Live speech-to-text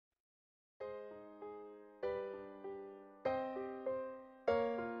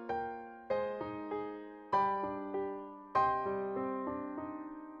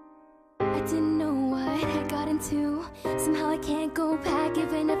didn't know what I got into. Somehow I can't go back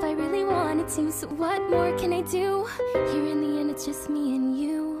even if I really wanted to. So what more can I do? Here in the end it's just me and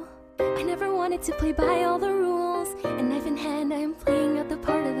you. I never wanted to play by all the rules, and knife in hand I'm playing out the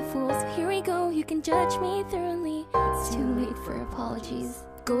part of the fool. So here we go, you can judge me thoroughly. It's too late for apologies.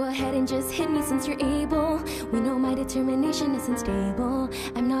 Go ahead and just hit me since you're able. We know my determination isn't stable.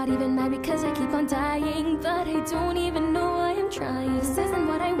 I'm not even mad because I keep on dying, but I don't even know why I'm trying. This isn't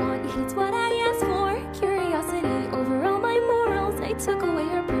what I want, yet it's what I asked for. Curiosity over all my morals. I took away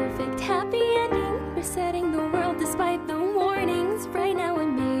her perfect happy ending, resetting the world despite the warnings. Right now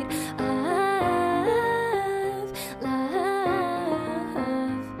I'm made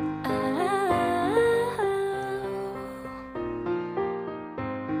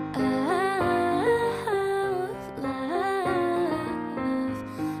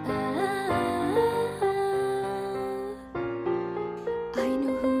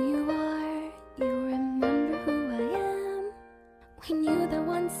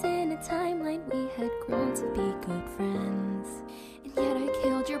of timeline we had grown to be good friends, and yet I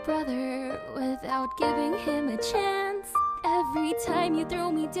killed your brother without giving him a chance. Every time you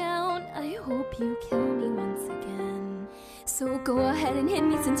throw me down, I hope you kill me once again. So go ahead and hit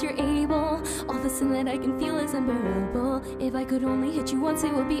me since you're able. All the sin that I can feel is unbearable. If I could only hit you once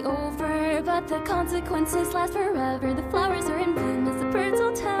it would be over, but the consequences last forever. The flowers are in bloom as the birds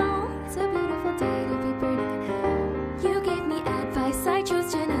will tell. It's a beautiful day to be burning in hell. You gave me advice, I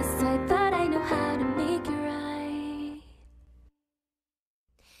chose genocide. Thought I know how to make it right.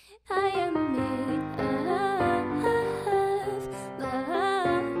 I am made of love,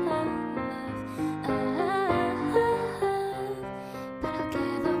 but I'll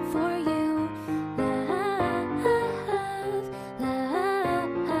give up for you. Love,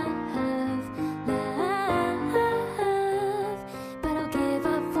 but I'll give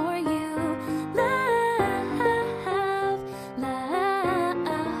up for you.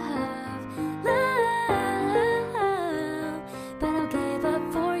 But I'll give up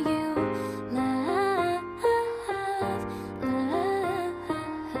for you.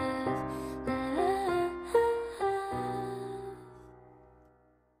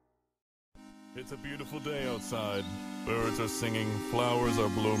 It's a beautiful day outside. Birds are singing, flowers are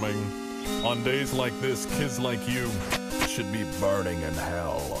blooming. On days like this, kids like you should be burning in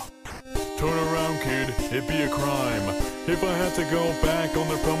hell. Turn around, kid, it'd be a crime if I had to go back on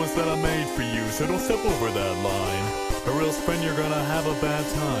the promise that I made for you. So don't step over that line, or else friend, you're gonna have a bad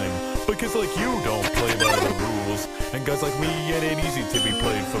time. But kids like you don't play by the rules, and guys like me, it ain't easy to be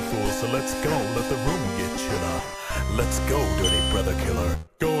played for fools. So let's go, let the room get chiller. Let's go, dirty brother killer.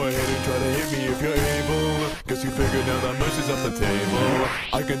 Go ahead and try to hit me if you're able, cause you figured out that mercy's off the table.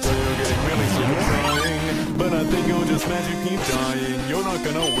 I can tell you're getting really sick of trying, but I think you'll just mad you keep dying. You're not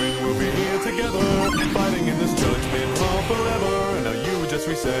gonna win, we'll be here together, fighting in this judgment hall forever. And now you just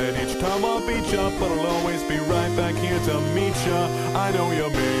reset, each time I'll beat ya, but I'll always be right back here to meet ya. I know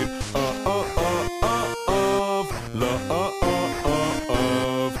you're made of love.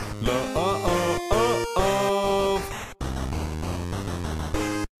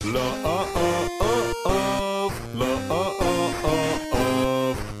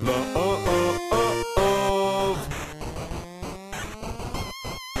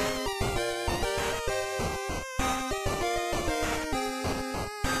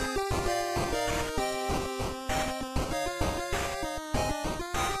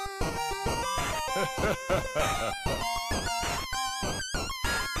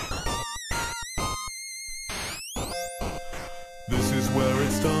 This is where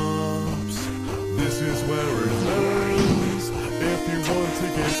it stops. This is where it ends. If you want to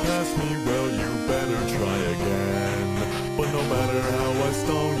get past me, well, you better try again. But no matter how I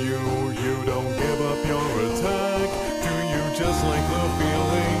stone you, you don't give up your attack. Do you just like the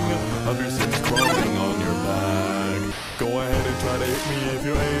feeling of your sins crawling on your back? Go ahead and try to hit me if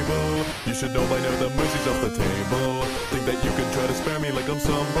you're able. You should know by now that mercy's off the table. Think that you can try to spare me like I'm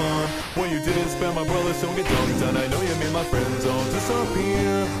someone. Well, you didn't spare my brothers, don't get dunked on. I know you made my friends all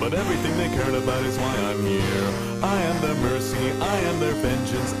disappear, but everything they cared about is why I'm here. I am their mercy, I am their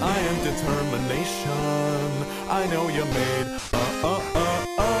vengeance, I am determination. I know you're made of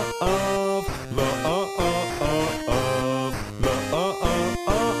love,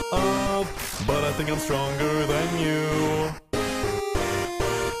 but I think I'm stronger than you.